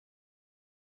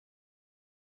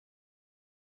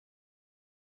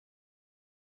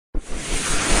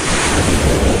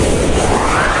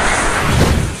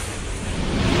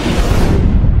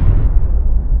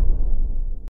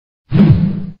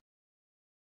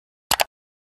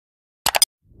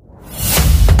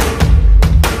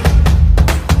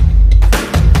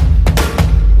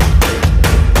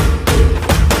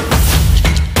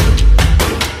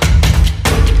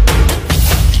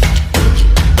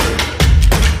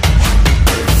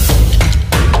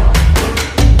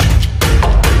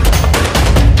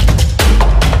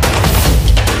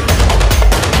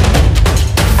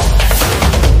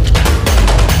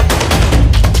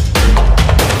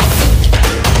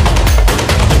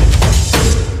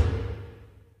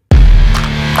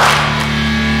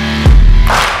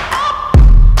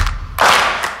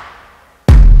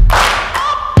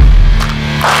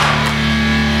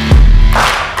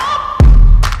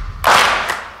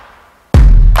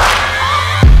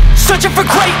searching for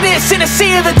greatness in a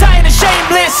sea of the dying and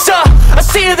shameless, a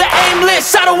sea of the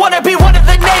aimless. I don't wanna be one of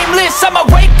the nameless. I'ma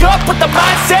wake up with the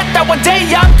mindset that one day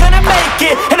I'm gonna make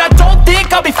it. And I don't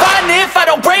think I'll be fine if I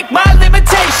don't break my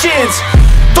limitations.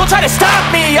 Don't try to stop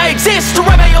me, I exist to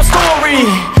write my own story.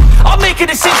 I'll make a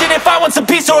decision if I want some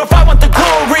peace or if I want the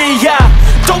glory. Yeah,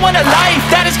 don't want a life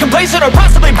that is complacent or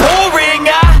possibly boring.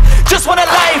 I just want a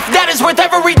life that is worth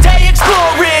every day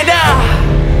exploring.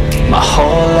 My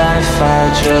whole life I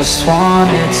just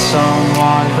wanted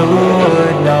someone who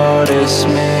would notice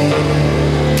me.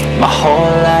 My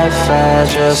whole life I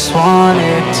just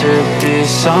wanted to be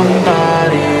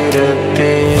somebody to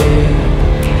be.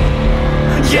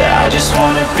 Yeah, I just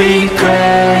wanna be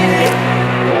great.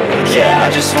 Yeah,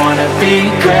 I just wanna be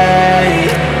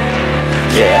great.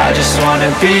 Yeah, I just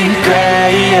wanna be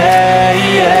great. Yeah,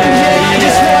 yeah, yeah, I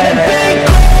just wanna be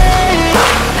great.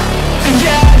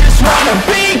 Yeah, I just wanna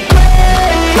be great.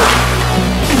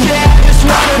 Yeah, I just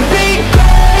wanna be great.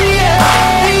 Yeah,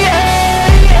 yeah, yeah,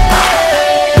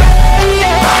 yeah,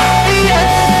 yeah,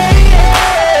 yeah.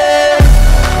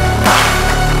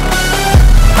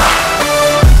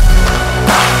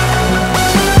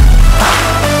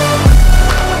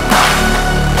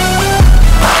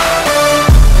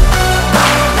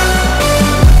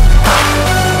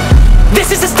 This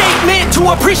is a statement to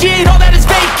appreciate all that is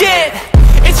vacant.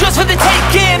 It's just for the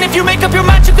taking. If you make up your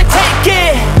mind, you can take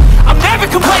it. I'm never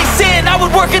complacent. I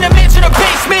would work in a mansion or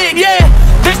basement. Yeah,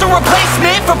 there's no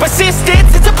replacement for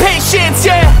persistence. It's a patience.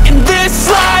 Yeah, in this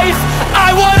life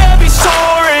I wanna be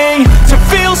soaring, to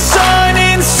feel sun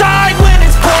inside when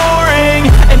it's pouring.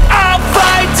 And I'll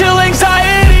fight till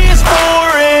anxiety is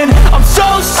foreign. I'm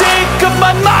so sick of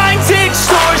my mind's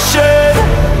extortion.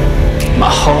 My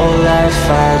whole life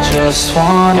I just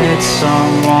wanted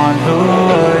someone who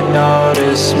would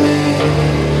notice me.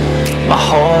 My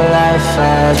whole life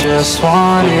I just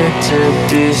wanted to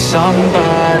be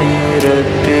somebody to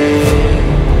be.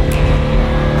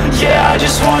 Yeah, I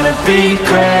just wanna be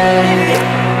great.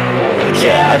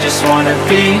 Yeah, I just wanna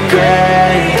be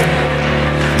great.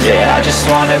 Yeah, I just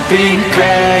wanna be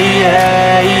great.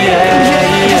 Yeah, yeah, yeah,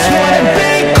 I just wanna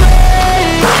be great.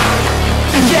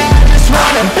 Yeah, I just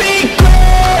wanna be great.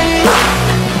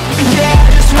 Yeah, I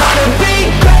just wanna be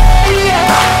great. Yeah,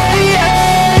 yeah, yeah,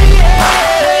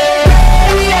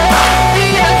 yeah,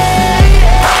 yeah,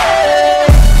 yeah.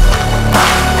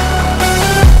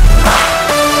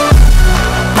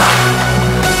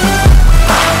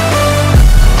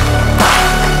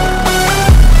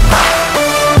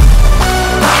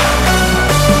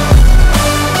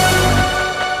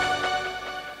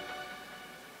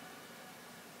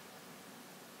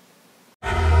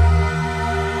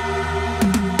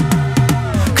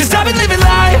 Cause I've been living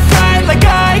life right like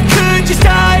I could just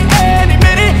die any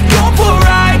minute. Going for a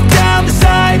ride down the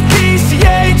side,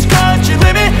 PCH, country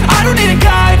limit. I don't need a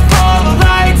guide, follow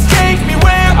lights, take me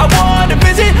where I wanna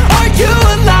visit. Are you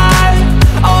alive?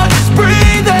 Or just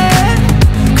breathing?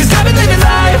 Cause I've been living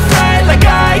life right like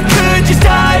I could just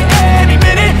die any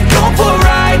minute. Going for a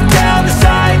ride down the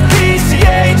side,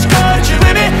 PCH, country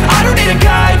limit. I don't need a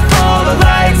guide, follow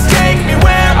lights, take me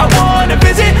where I wanna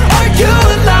visit. Are you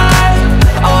alive?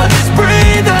 Or just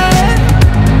breathing?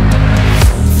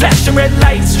 Flashing red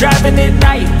lights, driving at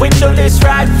night, windowless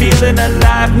ride, feeling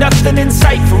alive. Nothing in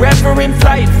sight, forever in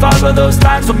flight. Follow those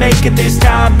lines, we'll make it this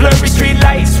time. Blurry street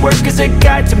lights, work as a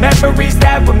guide to memories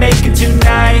that we're making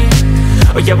tonight.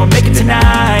 Oh yeah, we'll make it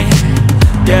tonight.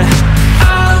 Yeah,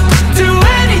 I'll do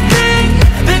anything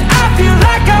that I feel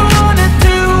like I wanna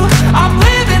do. I'm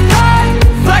living life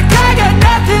like I got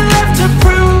nothing left to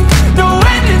prove. No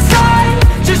end in sight,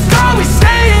 just always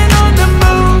staying on the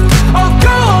move. I'll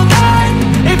go all night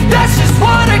if that's just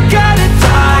what I gotta do.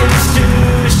 Life's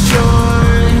too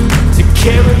short to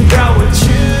care about what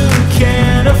you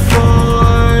can't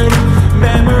afford.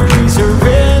 Memories are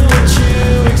in what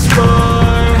you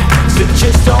explore, so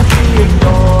just don't be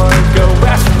ignored. Go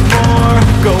ask for more.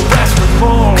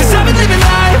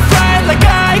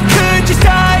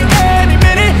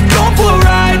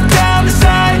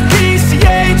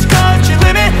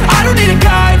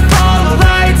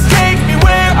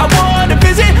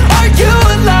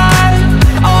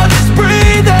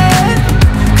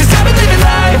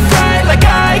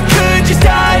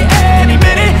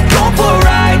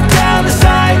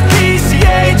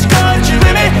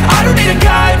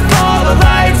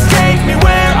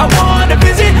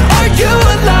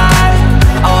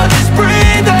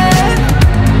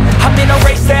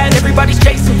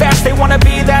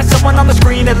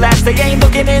 They ain't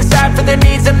looking inside for their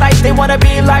needs in life. They wanna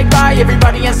be liked by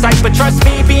everybody in sight, but trust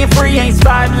me, being free ain't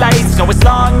spotlights. No, it's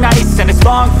long nights and it's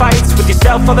long fights with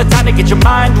yourself all the time to get your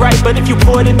mind right. But if you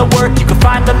put in the work, you can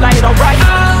find the light. Alright,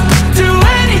 I'll do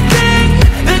anything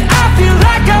that I feel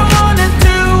like I wanna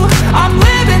do. I'm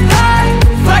living life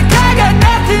like I got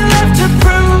nothing left to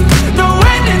prove. No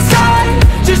end in sight,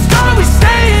 just always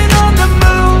staying on the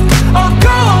move. I'll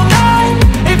go all night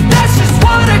if that's just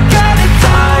what I gotta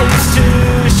do. Life's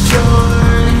too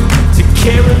short to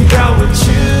care about what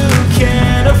you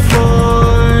can't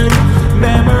afford.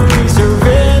 Memories are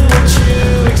in what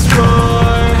you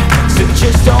explore, so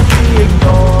just don't be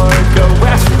ignored. Go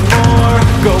ask for more,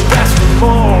 go ask for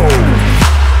more.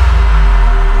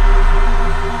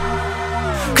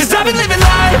 Cause I've been living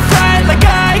life right like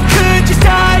I could just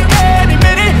die any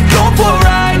minute. Going for a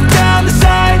ride down the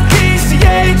side,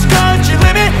 PCH, country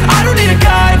limit. I don't need a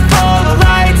guide, follow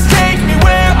lights, take me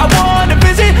where I wanna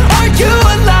visit. Are you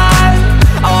alive?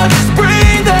 Or just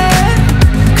breathing?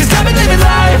 Cause I've been living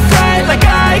life right like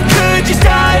I could just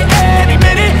die any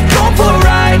minute. Going for a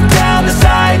ride down the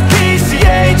side,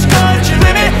 PCH, country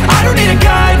limit. I don't need a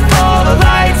guide, follow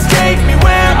lights, take me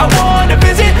where I wanna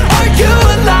visit. Are you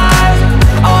alive?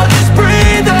 Or just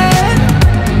breathing?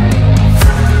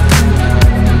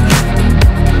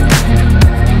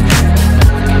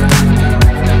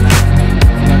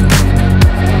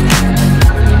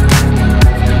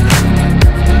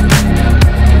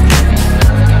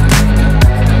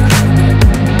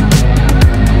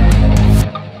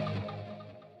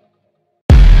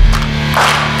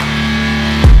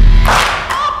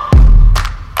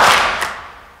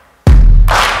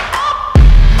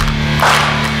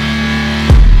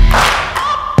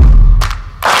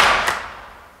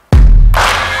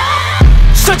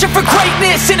 Searching for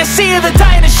greatness in a sea of the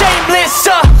dying and shameless,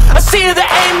 a sea of the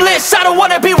aimless. I don't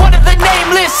wanna be one of the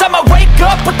nameless. I'ma wake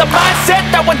up with the mindset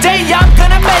that one day I'm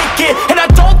gonna make it. And I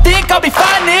don't think I'll be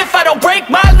fine if I don't break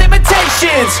my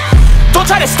limitations. Don't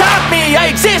try to stop me,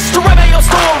 I exist to write my own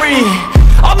story.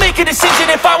 I'll make a decision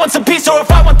if I want some peace or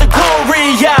if I want the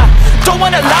glory. Yeah, don't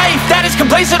want a life that is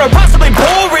complacent or possibly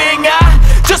boring. I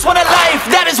just want a life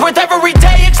that is worth every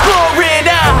day exploring.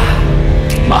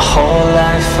 My whole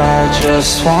life I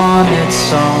just wanted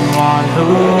someone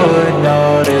who would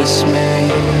notice me.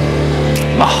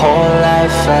 My whole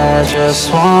life I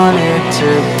just wanted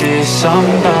to be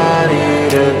somebody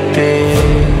to be.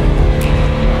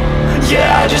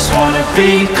 Yeah, I just wanna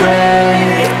be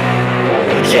great.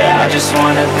 Yeah, I just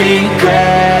wanna be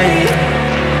great.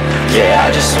 Yeah,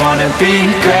 I just wanna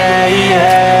be great.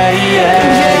 Yeah, yeah,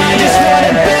 yeah, I just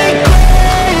wanna be great.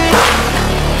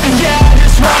 Yeah, I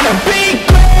just wanna be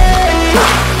great.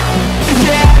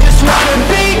 Yeah, I just wanna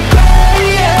be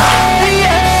great. Yeah,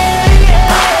 yeah, yeah,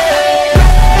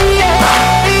 yeah,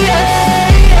 yeah,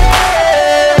 yeah.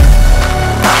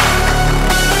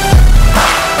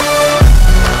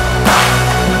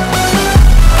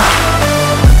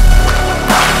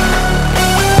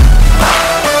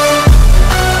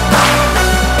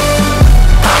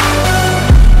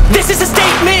 This is a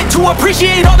statement to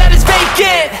appreciate all that is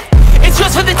vacant. It's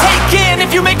just for the taking.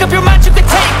 If you make up your mind, you can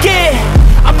take it.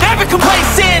 I'm never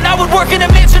complacent. I would work in a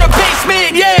mansion or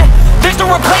basement. Yeah, there's no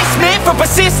replacement for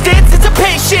persistence. It's a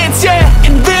patience. Yeah,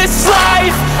 in this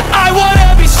life, I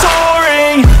wanna be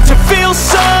soaring, to feel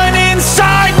sun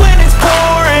inside when it's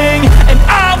pouring. And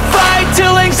I'll fight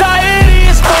till anxiety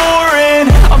is foreign.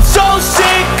 I'm so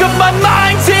sick of my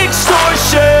mind's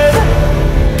extortion.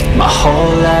 My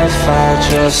whole life I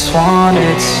just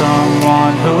wanted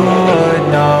someone who would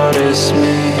notice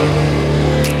me.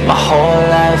 My whole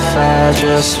life I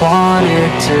just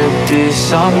wanted to be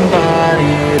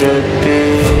somebody to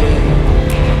be.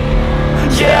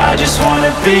 Yeah, I just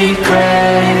wanna be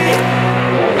great.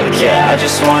 Yeah, I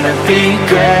just wanna be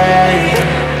great.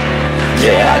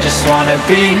 Yeah, I just wanna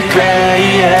be great.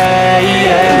 Yeah, yeah,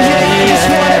 yeah, I just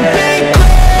wanna be great.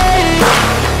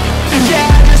 Yeah,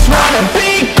 I just wanna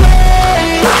be great.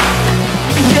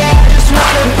 Yeah, I just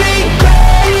wanna be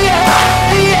great. Yeah,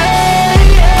 yeah, yeah,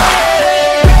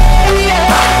 yeah,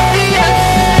 yeah, yeah.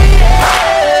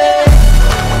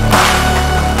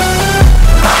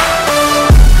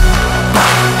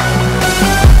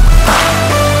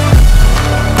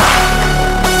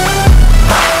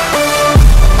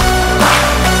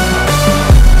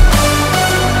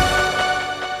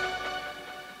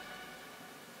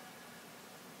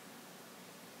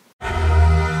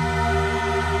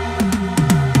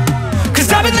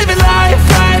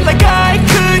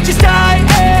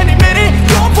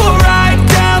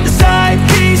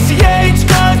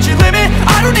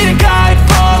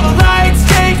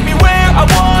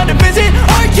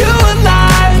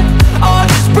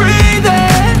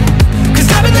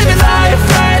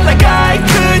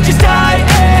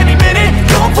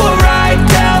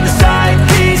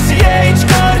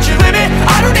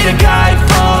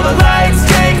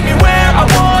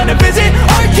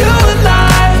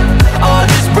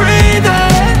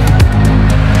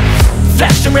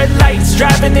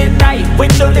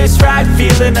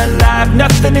 feeling alive.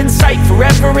 Nothing in sight,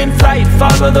 forever in flight.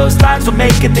 Follow those lines, we'll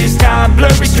make it this time.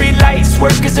 Blurry street lights,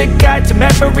 work as a guide to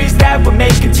memories that we're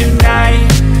making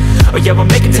tonight. Oh yeah, we'll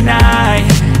make it tonight.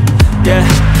 Yeah,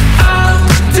 I'll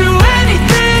do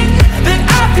anything that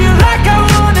I feel like I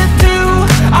wanna do.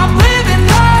 I'm living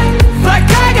life like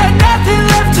I got nothing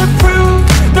left to prove.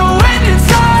 No end in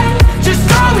sight, just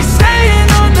always staying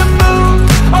on the move.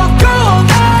 I'll go all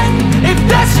night if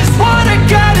that's just what I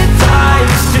gotta do.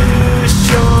 Life's too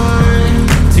short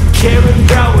to care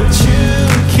about what you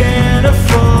can't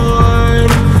afford.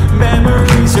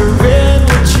 Memories are in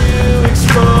what you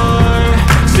explore,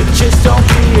 so just don't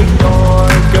be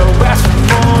ignored. Go ask for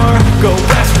more, go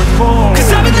ask for more.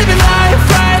 Cause I've been living life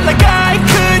right like I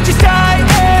could just die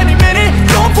any minute.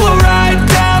 Going for a ride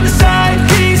down the side,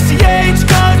 PCH,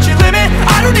 country limit.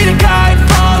 I don't need a guide,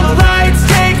 follow lights,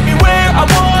 take me where I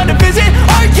wanna visit.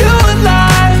 Are you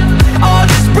alive? I'll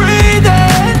just breathe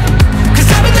in. Cause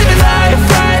I've been living life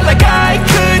right like I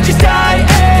could just die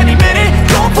any minute.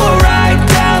 Going for a ride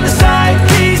down the side,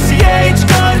 PCH,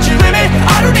 country limit.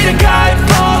 I don't need a guide,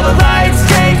 follow lights,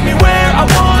 take me where I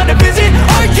wanna visit.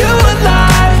 Are you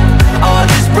alive? I'll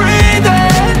just breathe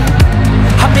in.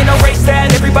 I'm in a race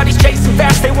that everybody's chasing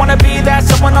fast. They wanna be that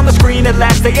someone on the screen at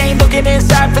last. They ain't looking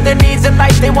inside for their needs in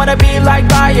life. They wanna be liked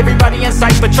by everybody in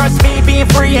sight. But trust me, being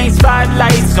free ain't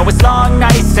spotlights. No, it's long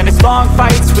nights and it's long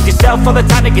fights with yourself all the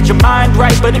time to get your mind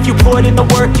right. But if you put in the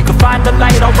work, you can find the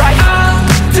light, alright. I'll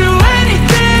do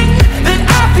anything that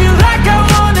I feel like I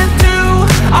wanna do.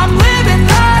 I'm living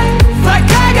life like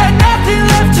I got nothing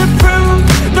left to prove.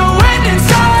 No end in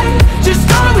sight, just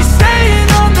always staying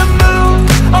on the move.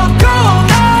 I'll go all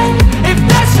night if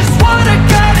that's just what I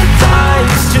gotta do.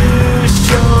 Life's too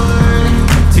short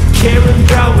to care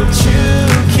about what you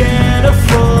can't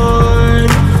afford.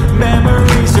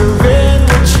 Memories are in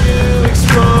what you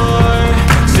explore,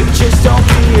 so just don't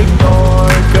be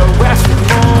ignored. Go ask for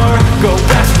more, go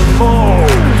ask for more.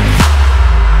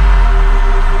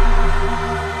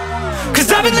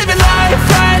 Cause I've been living life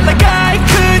right like I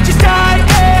could just die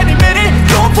any minute.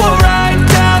 Going for a ride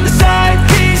down the side,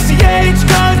 PCH,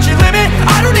 country limit.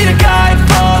 I don't need a guide,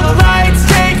 follow lights,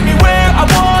 take me where I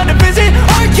wanna visit.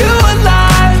 Are you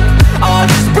alive? I'll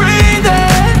just breathe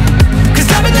in. Cause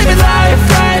I've been living life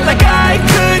right like I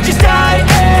could just die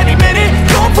any minute.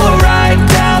 Going for a ride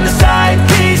down the side,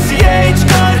 PCH,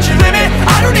 country limit.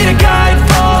 I don't need a guide,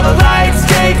 follow lights,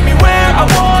 take me where I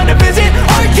wanna visit.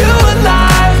 Are you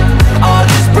alive? I'll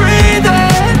just breathe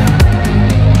in.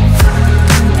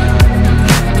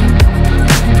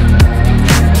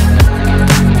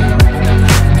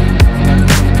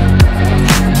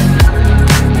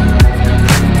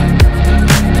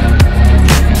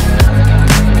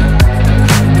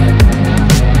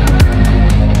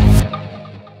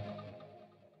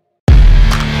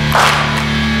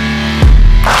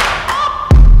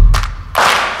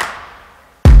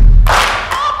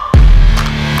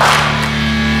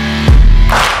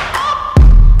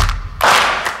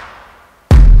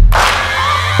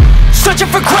 Searching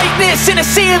for greatness in a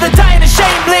sea of the dying and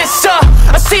shameless,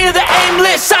 a sea of the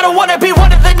aimless. I don't wanna be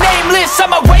one of the nameless.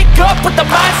 I'ma wake up with the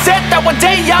mindset that one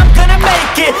day I'm gonna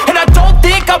make it. And I don't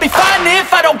think I'll be fine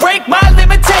if I don't break my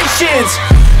limitations.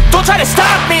 Don't try to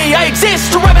stop me, I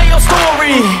exist to write my own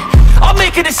story. I'll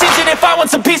make a decision if I want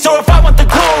some peace or if I want the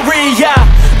glory. Yeah,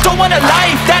 don't want a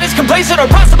life that is complacent or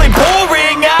possibly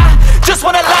boring. I just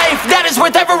want a life that is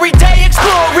worth every day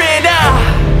exploring.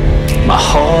 My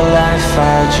whole life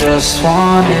I just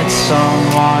wanted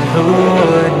someone who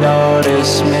would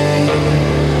notice me.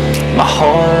 My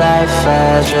whole life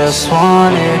I just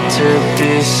wanted to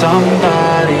be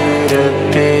somebody to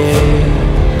be.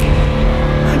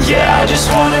 Yeah, I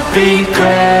just wanna be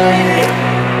great.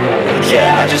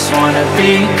 Yeah, I just wanna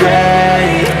be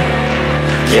great.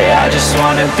 Yeah, I just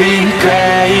wanna be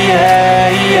great.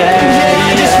 Yeah, yeah,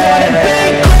 I just wanna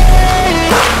be great.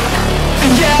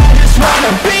 Yeah, I just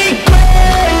wanna be great.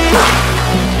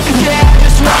 Yeah, I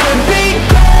just wanna be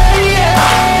great. Yeah,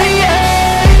 yeah, yeah,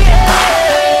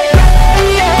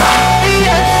 yeah, yeah,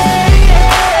 yeah.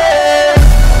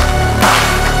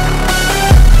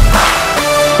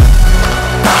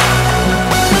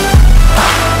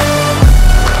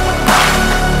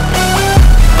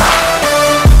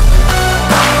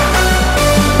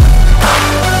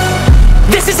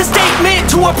 This is a statement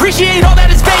to appreciate all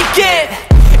that is vacant.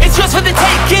 It's yours for the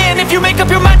taking. If you make up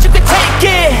your mind, you can take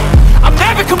it. I'm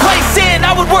never complacent.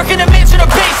 I would work in a mansion or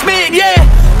basement. Yeah,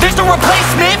 there's no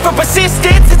replacement for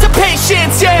persistence. It's a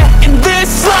patience. Yeah, in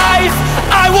this life,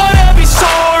 I wanna be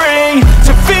soaring,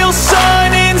 to feel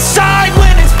sun inside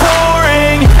when it's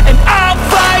pouring. And I'll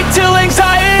fight till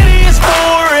anxiety is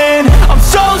foreign. I'm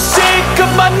so sick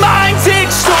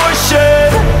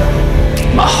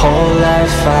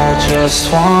I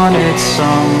just wanted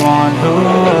someone who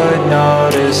would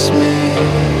notice me.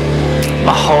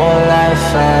 My whole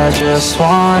life I just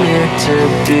wanted to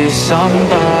be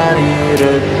somebody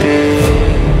to be.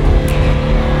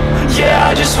 Yeah,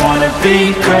 I just wanna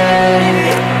be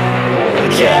great.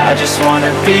 Yeah, I just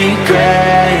wanna be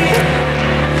great.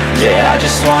 Yeah, I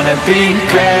just wanna be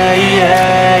great.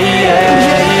 Yeah, yeah,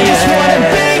 yeah, I just wanna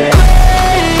be great.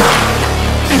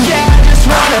 Yeah, I just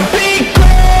wanna be great.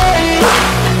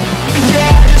 Yeah,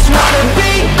 I just wanna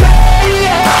be great.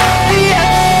 Yeah, yeah, yeah,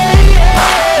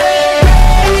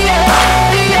 yeah,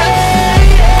 yeah, yeah.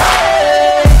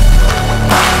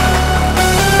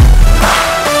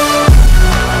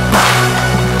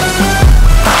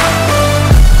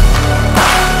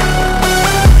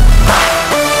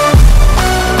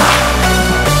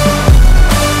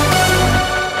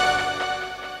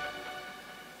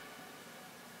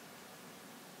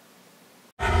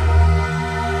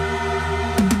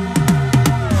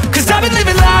 I've been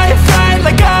living life right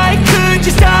like I could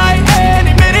just die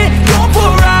any minute. Going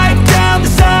for a ride down the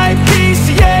side,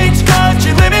 PCH,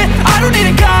 country limit. I don't need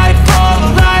a guide, follow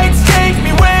lights, take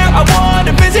me where I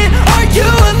wanna visit. Are you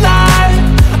alive?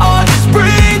 Or just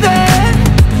breathing?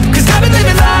 Cause I've been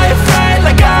living life right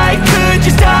like I could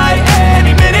just die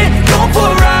any minute. Going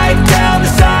for a ride down the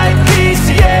side,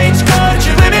 PCH,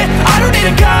 country limit. I don't need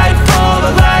a guide, follow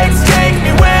lights, take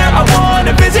me where I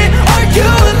wanna visit. Are you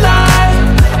alive?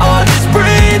 Or just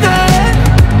breathing?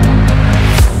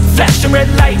 Flashing red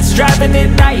lights, driving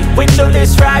at night,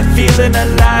 windowless ride, feeling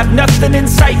alive. Nothing in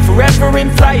sight, forever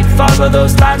in flight. Follow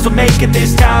those lines, we'll make it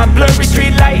this time. Blurry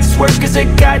street lights, work as a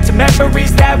guide to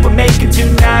memories that we're making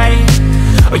tonight.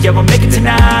 Oh yeah, we'll make it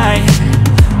tonight.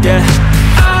 Yeah,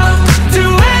 I'll do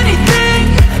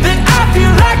anything that I feel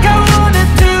like I wanna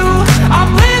do. I'm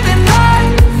living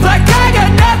life like I got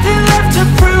nothing left to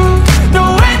prove.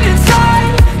 No end in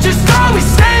sight, just always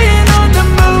staying on the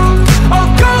move. I'll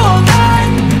go all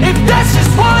night if that's just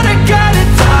what I gotta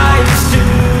do. Life's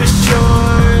too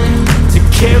short to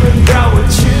care about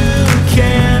what you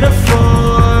can't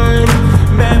afford.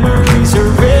 Memories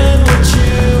are in what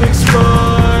you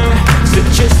explore, so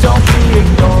just don't be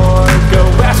ignored. Go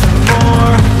ask for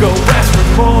more, go ask for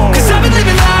more. Cause I've been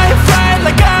living life right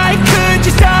like I could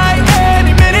just die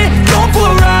any minute. Going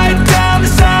for a ride down the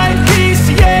side,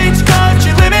 PCH,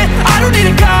 country limit. I don't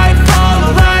need a guide,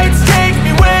 follow lights, take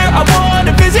me where I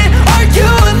wanna visit. Are you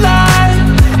alive?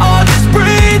 Or just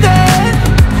breathing?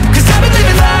 Cause I've been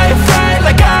living life right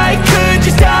like I could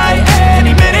just die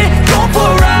any minute. Going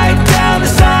for a ride down the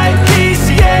side,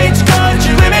 PCH,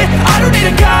 country limit. I don't need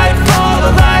a guide,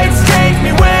 follow lights, take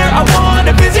me where I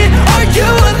wanna visit. Are you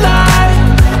alive?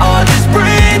 Or just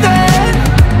breathing?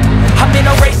 I'm in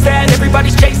a race that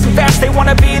everybody's chasing fast. They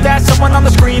wanna be that someone on the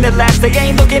screen at last. They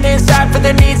ain't looking inside for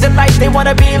their needs in life. They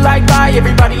wanna be liked by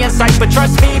everybody in sight. But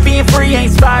trust me, being free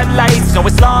ain't spotlights. No,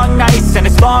 it's long nights and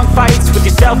it's long fights with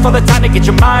yourself all the time to get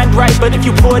your mind right. But if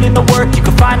you put in the work, you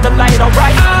can find the light,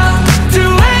 alright. I'll do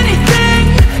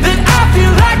anything that I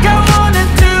feel like I wanna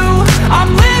do. I'm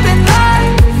living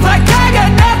life like I got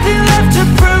nothing left to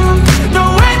prove.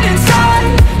 No end in sight,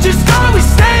 just always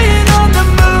staying on the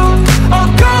move. I'll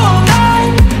go all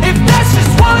night if that's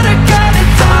just what I gotta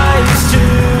do. Life's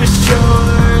too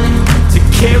short to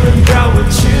care about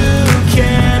what you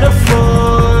can't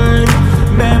afford.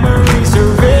 Memories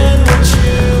are in what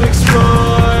you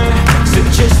explore, so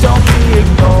just don't be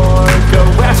ignored. Go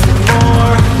ask for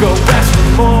more, go ask for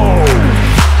more.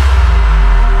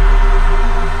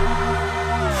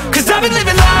 Cause I've been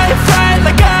living life right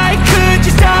like I could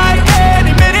just die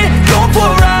any minute. Going for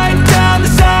a ride down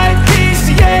the side,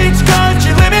 PCH,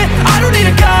 country limit. I don't need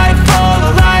a guide,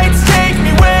 follow lights, take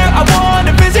me where I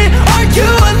wanna visit. Are you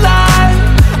alive?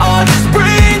 Or just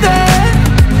breathing?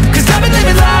 Cause I've been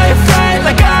living life right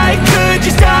like I could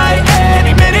just die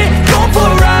any minute. Going for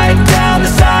a ride down the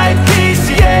side,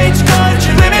 PCH,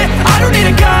 country limit. I don't need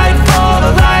a guide,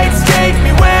 follow lights, take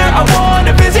me where I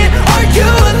wanna visit. Are you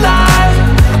alive?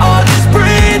 Or just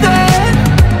breathing?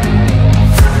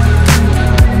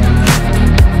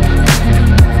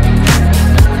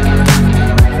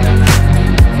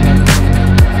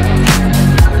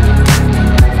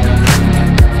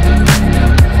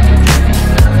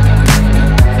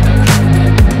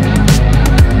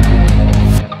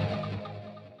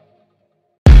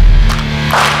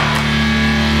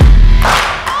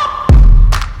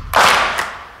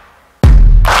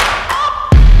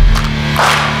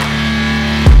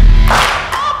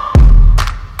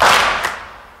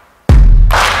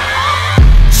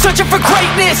 Searching for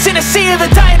greatness in a sea of the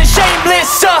dying and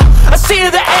shameless, a sea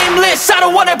of the aimless. I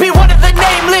don't wanna be one of the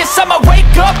nameless. I'ma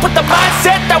wake up with the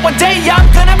mindset that one day I'm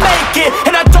gonna make it.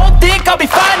 And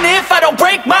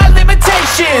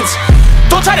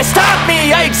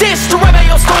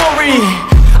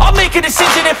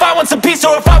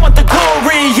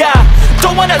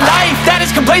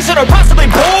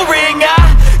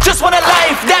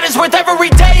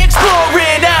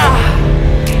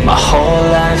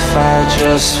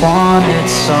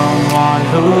someone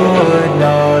who would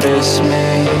notice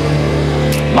me.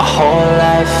 My whole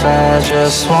life I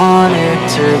just wanted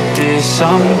to be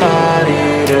somebody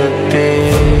to be.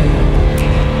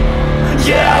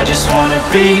 Yeah, I just wanna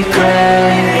be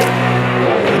great.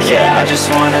 Yeah, I just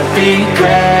wanna be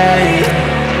great.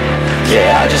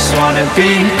 Yeah, I just wanna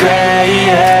be great.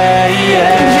 Yeah,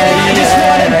 yeah, yeah, I just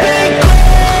wanna be great.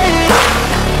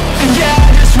 Yeah, I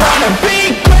just wanna be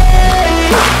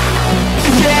great.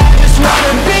 Yeah, I just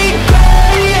wanna be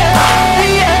great. Yeah,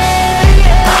 yeah,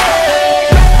 yeah,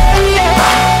 yeah,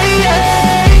 yeah,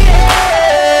 yeah.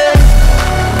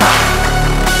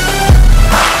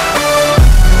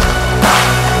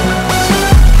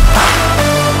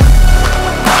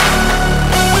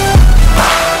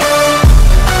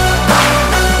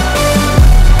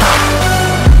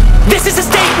 This is a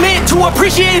statement to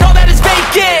appreciate all that is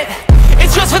vacant.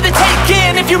 It's just for the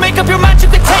taking. If you make up your mind, you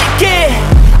can take it.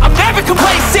 I'm never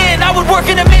complacent. I would work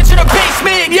in a mansion or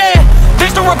basement, yeah.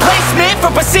 There's no replacement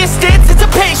for persistence, it's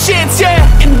a patience,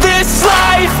 yeah. In this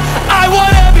life, I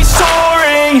wanna be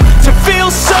soaring, to feel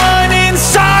sun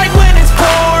inside when it's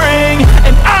pouring.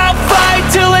 And I'll fight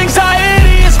till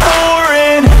anxiety is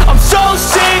foreign. I'm so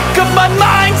sick of my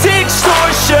mind's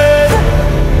extortion.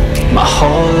 My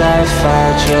whole life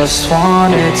I just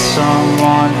wanted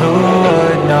someone who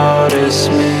would notice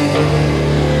me.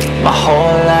 My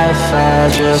whole life I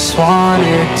just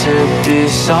wanted to be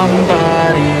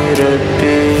somebody to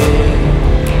be.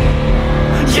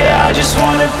 Yeah, I just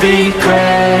wanna be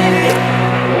great.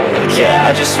 Yeah,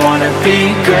 I just wanna be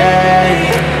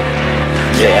great.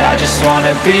 Yeah, I just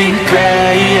wanna be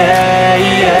great. Yeah,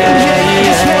 yeah, yeah,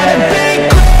 yeah.